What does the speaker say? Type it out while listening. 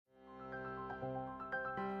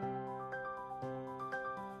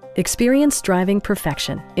Experience driving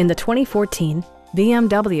perfection in the 2014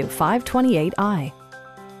 BMW 528i.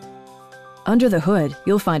 Under the hood,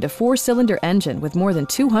 you'll find a 4-cylinder engine with more than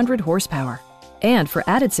 200 horsepower. And for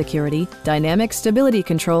added security, dynamic stability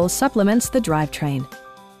control supplements the drivetrain.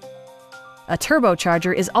 A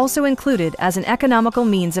turbocharger is also included as an economical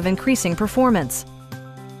means of increasing performance.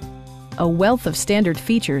 A wealth of standard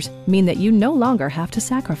features mean that you no longer have to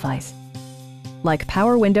sacrifice, like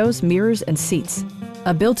power windows, mirrors, and seats,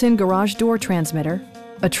 a built-in garage door transmitter,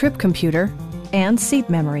 a trip computer, and seat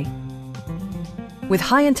memory. With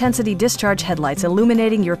high-intensity discharge headlights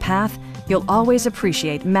illuminating your path, you'll always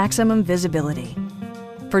appreciate maximum visibility.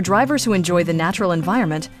 For drivers who enjoy the natural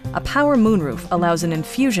environment, a power moonroof allows an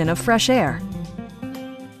infusion of fresh air.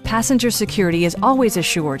 Passenger security is always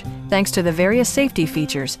assured thanks to the various safety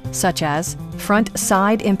features such as front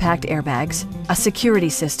side impact airbags, a security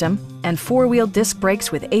system, and 4-wheel disc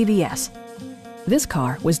brakes with ABS. This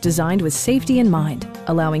car was designed with safety in mind,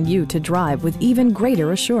 allowing you to drive with even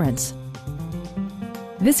greater assurance.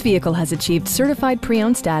 This vehicle has achieved certified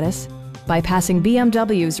pre-owned status by passing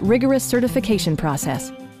BMW's rigorous certification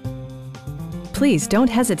process. Please don't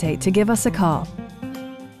hesitate to give us a call.